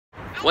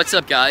What's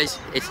up, guys?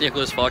 It's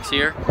Nicholas Fox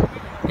here,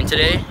 and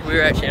today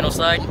we're at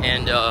Channelside,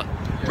 and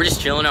we're just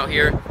chilling out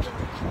here.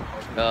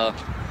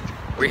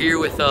 We're here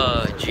with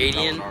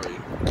Jadian.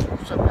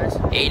 What's up, guys?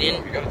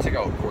 Aiden. We gotta take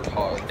out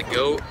Warthog. The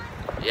goat.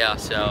 Yeah,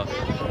 so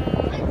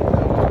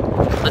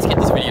let's get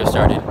this video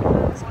started.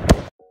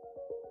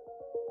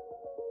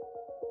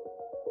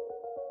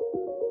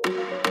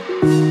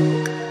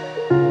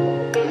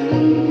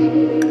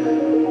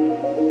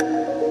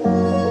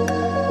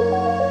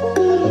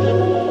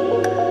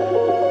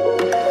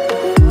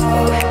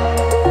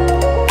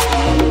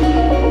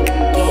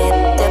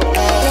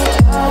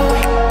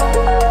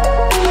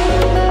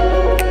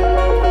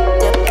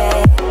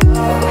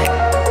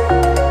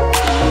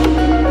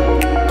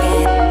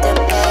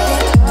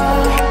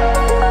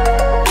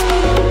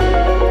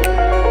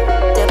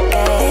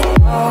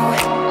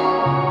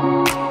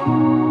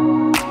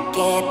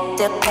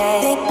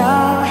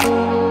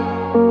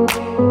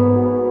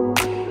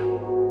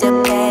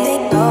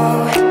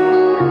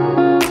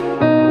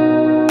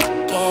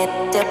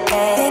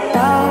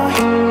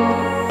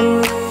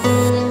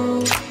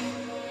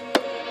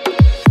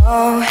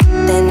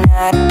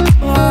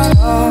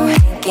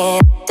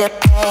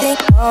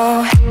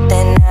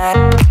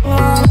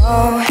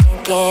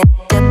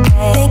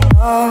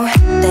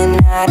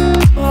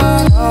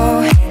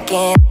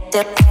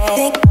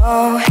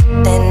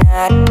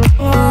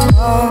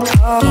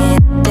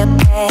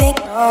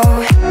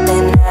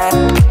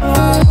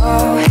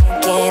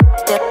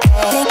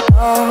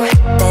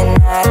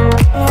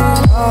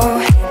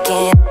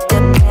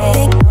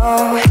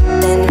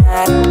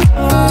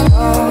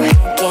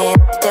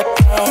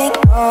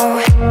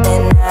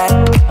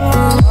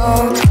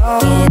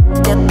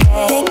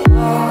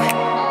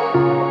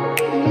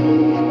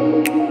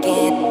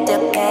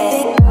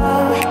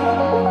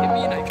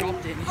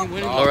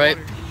 Alright,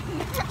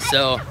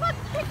 so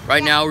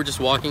right now we're just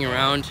walking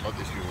around.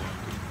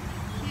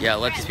 Yeah,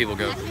 let these people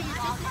go.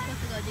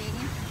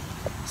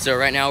 So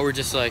right now we're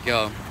just like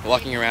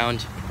walking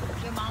around.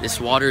 This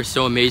water is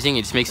so amazing,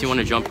 it just makes me want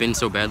to jump in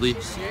so badly.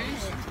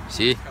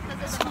 See?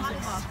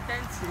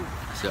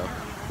 So,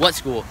 what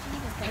school?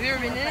 Have you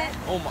ever been in it?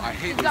 Oh my, I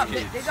hate those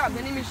kids. They got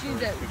vending machines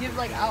that give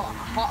like out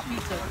hot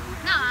pizza.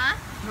 Nah.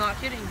 Not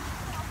kidding.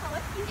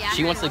 Yeah,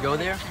 She wants to go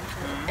there?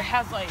 It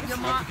has like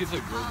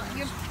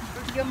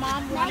your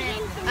mom wanted,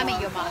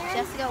 your mom,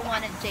 Jessica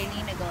wanted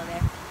Jaylene to go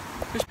there.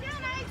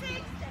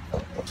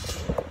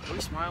 Are we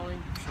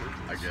smiling?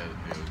 I get it,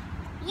 dude.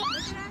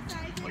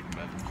 Like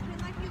men.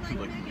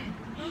 Like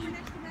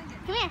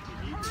Come here.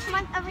 Come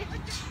on, over here.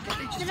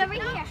 Sit over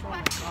here. oh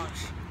my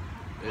gosh.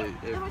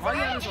 Why are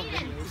you on this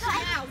video?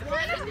 1,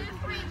 2,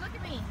 3, look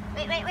at me.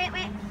 Wait.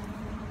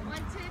 1,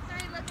 2,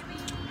 3, look at me.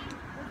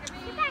 Look at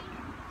me.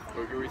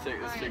 Quicker we take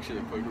this picture,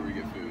 the quicker we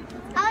get food.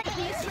 I like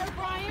bistro,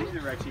 Brian.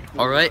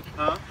 Alright,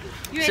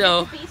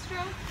 so,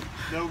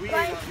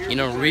 you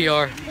know, we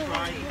are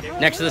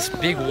next to this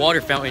big water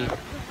fountain,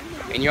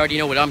 and you already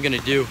know what I'm gonna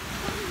do.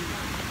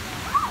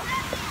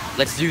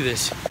 Let's do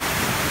this.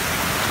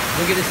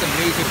 Look at this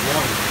amazing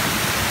water.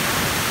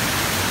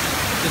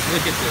 Just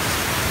look at this.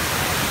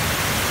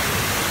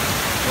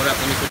 What up?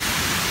 Let me put.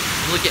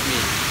 Look at me.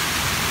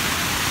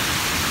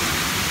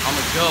 I'm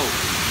a goat.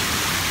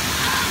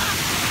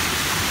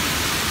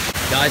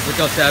 Guys, look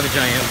how savage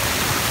I am.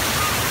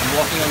 I'm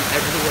walking on the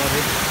edge of the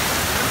water.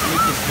 Let's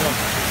make this jump.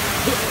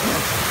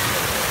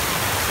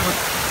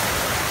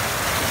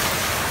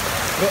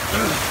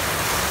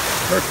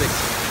 Perfect.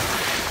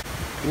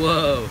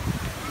 Whoa.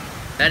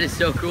 That is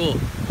so cool.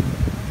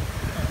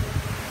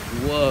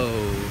 Whoa.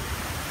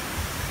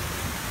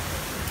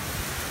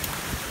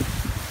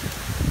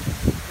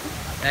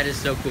 That is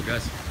so cool,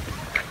 guys.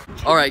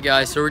 Alright,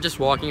 guys, so we're just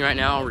walking right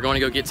now. We're going to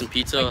go get some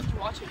pizza.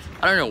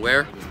 I don't know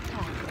where.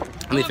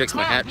 Let me fix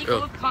my hat.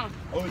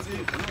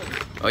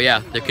 Oh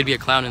yeah, there could be a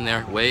clown in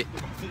there. Wait.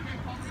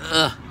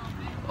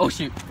 Oh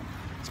shoot.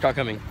 It's car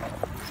coming.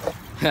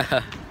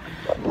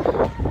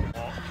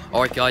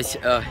 Alright, guys,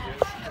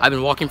 I've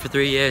been walking for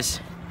 3 years.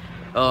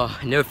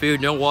 No food,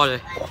 no water.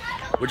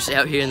 We're just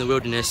out here in the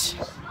wilderness.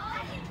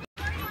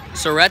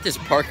 So we're at this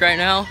park right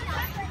now.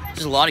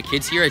 There's a lot of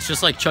kids here. It's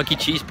just like Chuck E.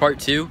 Cheese Part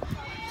 2.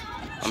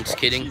 I'm just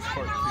kidding.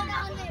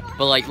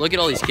 But like, look at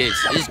all these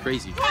kids. It is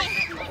crazy.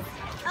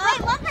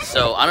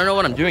 So I don't know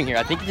what I'm doing here.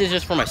 I think this is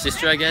just for my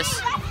sister, I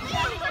guess.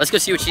 Let's go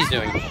see what she's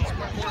doing.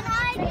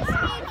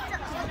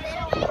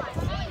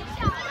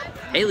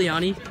 Hey,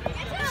 Leonie.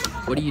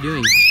 What are you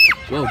doing?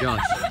 Whoa,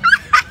 gosh.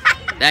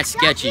 That's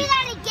sketchy.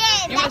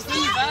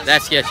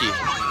 That's sketchy.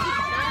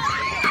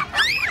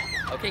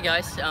 Okay,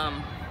 guys.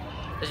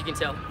 As you can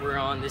tell, we're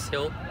on this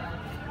hill.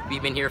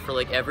 We've been here for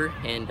like ever,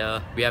 and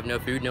we have no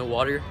food, no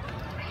water.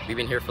 We've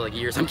been here for like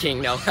years. I'm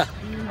kidding, no.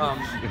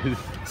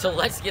 So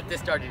let's get this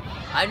started.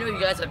 I know you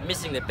guys are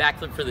missing the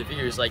backflip for the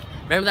viewers. Like,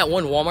 remember that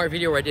one Walmart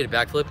video where I did a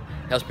backflip?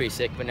 That was pretty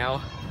sick, but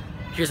now,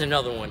 here's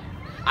another one.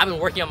 I've been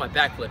working on my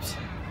backflips.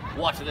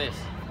 Watch this.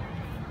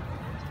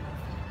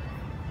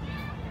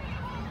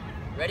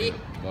 Ready?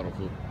 Bottle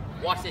flip.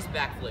 Watch this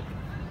backflip.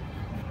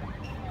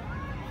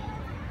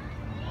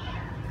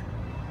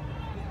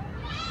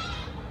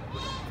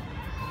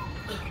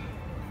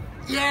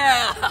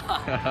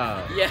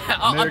 Yeah! Yeah,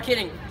 oh, I'm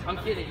kidding.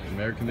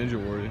 American Ninja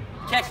Warrior.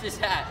 Catch this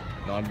hat.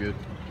 No, I'm good.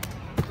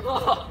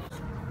 Oh.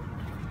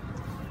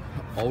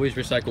 Always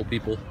recycle,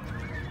 people.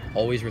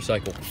 Always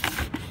recycle.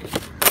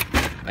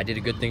 I did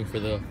a good thing for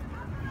the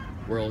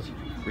world.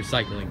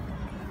 Recycling.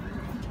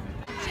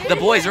 The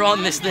boys are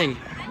on this thing.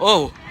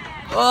 Oh.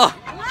 Oh.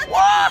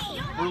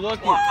 We're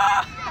lucky.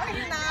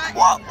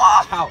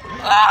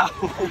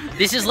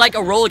 This is like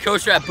a roller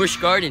coaster at Busch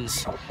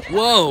Gardens.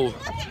 Whoa.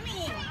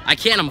 I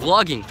can't, I'm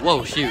vlogging.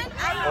 Whoa, shoot.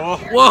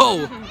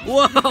 Whoa.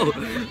 Whoa.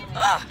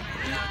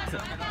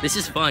 This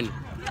is fun.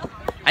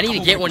 I need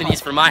to get one of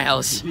these for my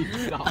house.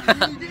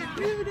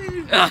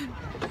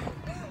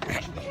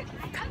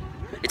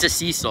 It's a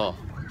seesaw.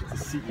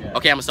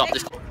 Okay, I'm gonna stop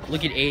this.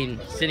 Look at Aiden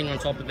sitting on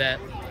top of that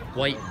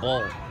white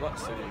ball.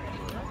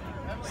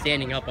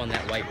 Standing up on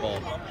that white ball.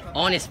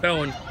 On his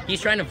phone.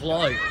 He's trying to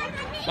vlog.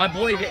 My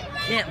boy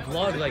can't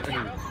vlog like me.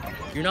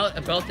 You're not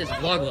about this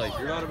vlog life.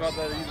 You're not about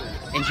that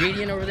either. And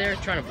Jadian over there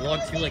trying to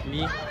vlog too like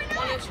me.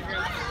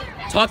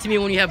 Talk to me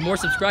when you have more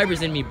subscribers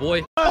than me,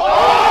 boy.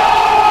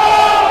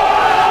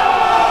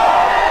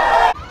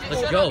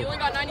 Let's go.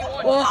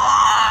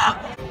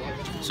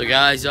 So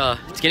guys,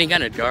 it's getting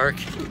kind of dark.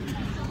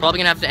 Probably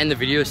gonna have to end the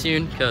video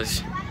soon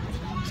because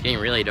it's getting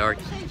really dark.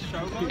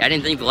 I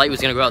didn't think the light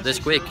was gonna go out this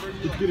quick.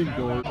 It's getting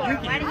dark.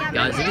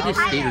 Guys, look at this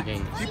skater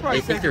gang.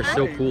 They think they're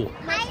so cool.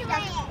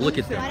 Look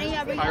at them.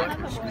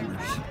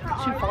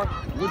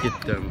 Look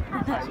at them.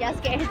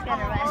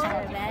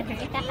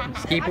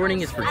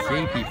 Skateboarding is for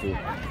gay people.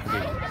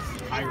 Okay.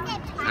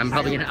 I'm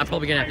probably gonna have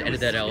to edit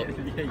that out.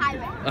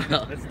 I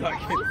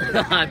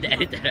have to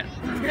edit that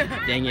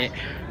out. Dang it.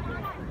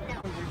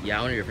 Yeah,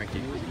 I want to be a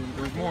Frankie.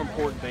 There's more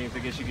important things, I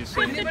guess you could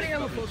say.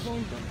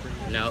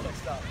 No.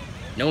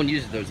 No one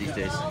uses those these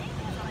days.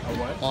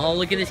 What? Oh,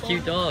 look at this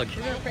cute dog.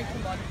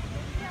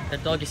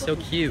 That dog is so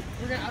cute.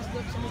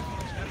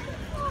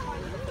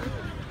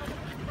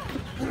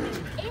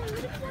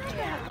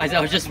 As I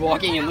was just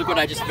walking and look what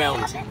I just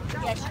found.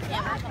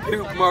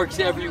 Poop marks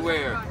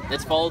everywhere.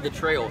 Let's follow the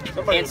trail.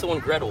 Hansel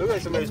and Gretel. Look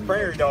like somebody's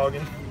prairie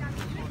dogging.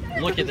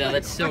 Look at that,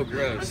 that's so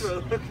gross.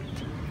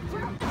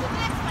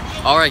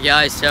 Alright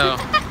guys, so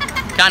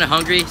kinda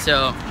hungry,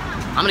 so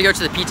I'm gonna go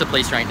to the pizza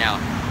place right now.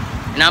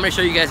 And I'm gonna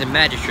show you guys a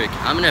magic trick.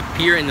 I'm gonna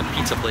appear in the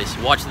pizza place.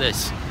 Watch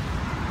this.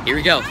 Here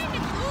we go.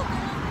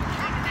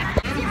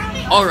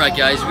 Alright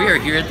guys, we are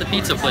here at the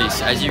pizza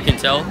place, as you can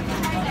tell.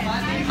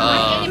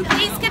 Aiden,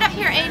 please get up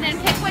here, Aiden, and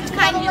pick which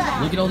kind you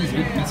want. Look at all these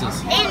big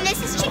pizzas. Aiden,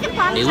 this is chicken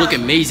parm. They look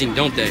amazing,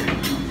 don't they?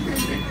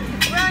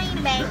 Pepperoni,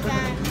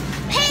 bacon.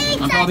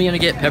 Pizza. I'm probably gonna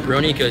get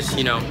pepperoni because,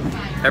 you know,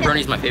 pepperoni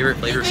is my favorite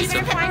flavor of pizza.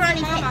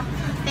 Pepperoni.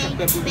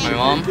 My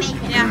mom?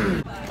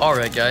 Yeah.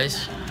 Alright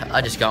guys,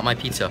 I just got my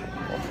pizza.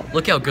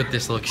 Look how good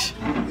this looks.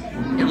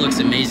 It looks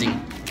amazing.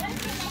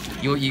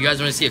 You guys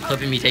want to see a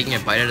clip of me taking a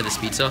bite out of this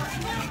pizza?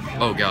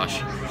 Oh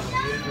gosh.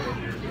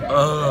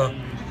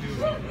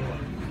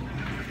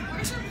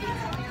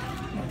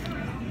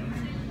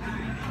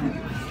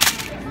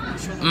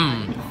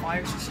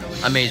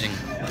 Amazing.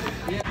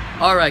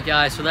 Alright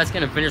guys, so that's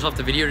gonna finish off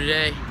the video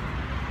today.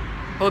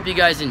 Hope you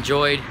guys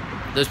enjoyed.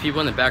 Those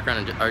people in the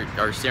background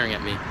are staring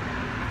at me.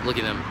 Look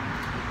at them.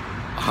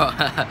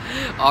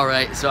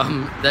 Alright, so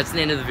that's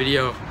the end of the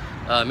video.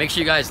 Make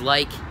sure you guys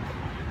like,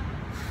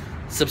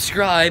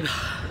 subscribe,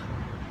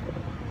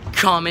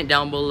 comment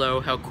down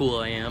below how cool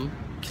I am,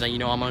 because you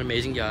know I'm an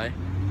amazing guy.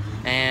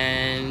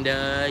 And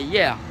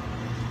yeah,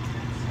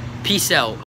 peace out.